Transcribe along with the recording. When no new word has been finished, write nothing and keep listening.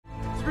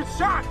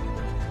Shot!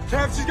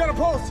 Kev, she's got a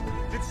pulse.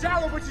 It's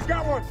shallow, but she's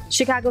got one.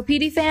 Chicago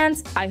PD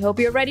fans, I hope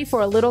you're ready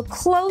for a little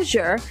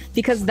closure,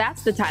 because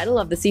that's the title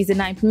of the Season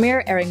 9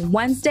 premiere, airing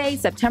Wednesday,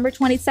 September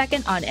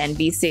 22nd on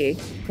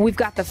NBC. We've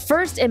got the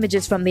first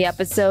images from the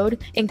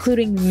episode,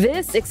 including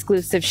this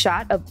exclusive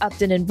shot of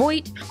Upton and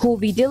Voight, who will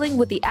be dealing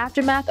with the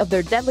aftermath of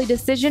their deadly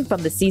decision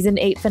from the Season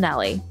 8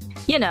 finale.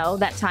 You know,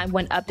 that time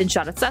when Upton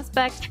shot a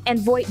suspect and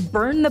Voight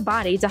burned the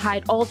body to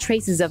hide all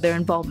traces of their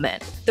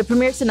involvement. The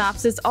premiere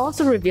synopsis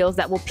also reveals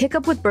that we'll pick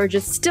up with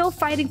Burgess still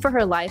fighting for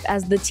her life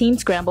as the team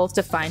scrambles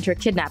to find her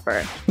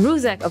kidnapper.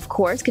 Ruzek, of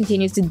course,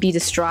 continues to be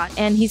distraught,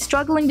 and he's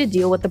struggling to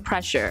deal with the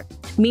pressure.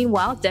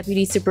 Meanwhile,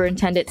 Deputy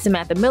Superintendent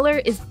Samantha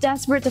Miller is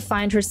desperate to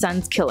find her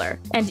son's killer.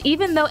 And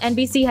even though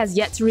NBC has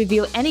yet to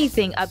reveal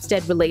anything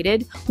Upstead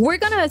related, we're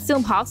gonna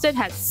assume Halstead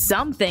has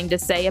something to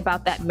say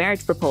about that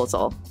marriage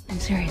proposal. I'm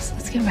serious,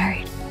 let's get married.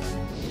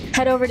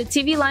 Head over to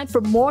TVLine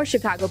for more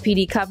Chicago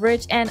PD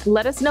coverage, and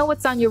let us know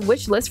what's on your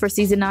wish list for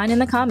Season 9 in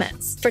the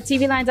comments. For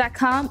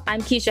TVLine.com,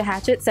 I'm Keisha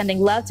Hatchett, sending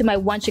love to my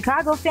One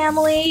Chicago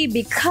family,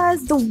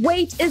 because the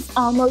wait is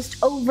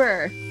almost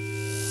over.